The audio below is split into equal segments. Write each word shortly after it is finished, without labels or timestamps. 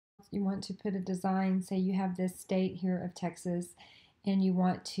you want to put a design, say you have this state here of Texas, and you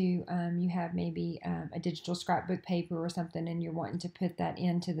want to, you have maybe a digital scrapbook paper or something, and you're wanting to put that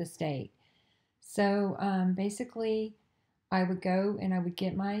into the state. So basically, I would go and I would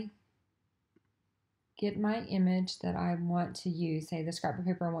get my image that I want to use, say the scrapbook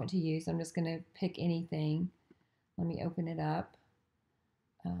paper I want to use. I'm just going to pick anything. Let me open it up.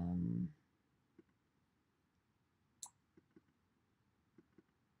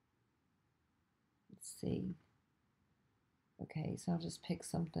 Let's see. Okay, so I'll just pick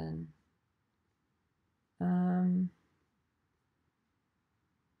something.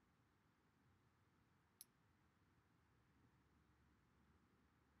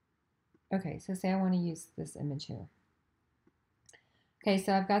 Okay, so say I want to use this image here. Okay,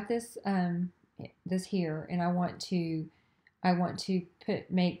 so I've got this this here, and I want to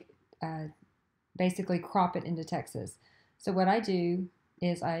basically crop it into Texas. So what I do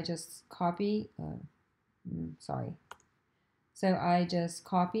is I just copy. Sorry. So I just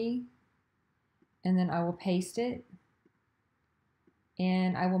copy, and then I will paste it,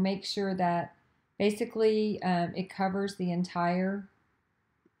 and I will make sure that basically it covers the entire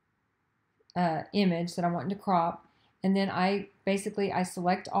image that I want to crop. And then I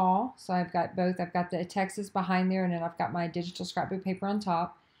select all. So I've got both. I've got the Texas behind there, and then I've got my digital scrapbook paper on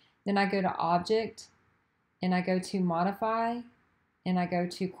top. Then I go to Object, and I go to Modify, and I go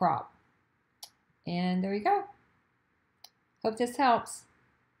to Crop. And there you go. Hope this helps.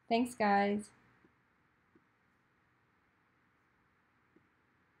 Thanks, guys.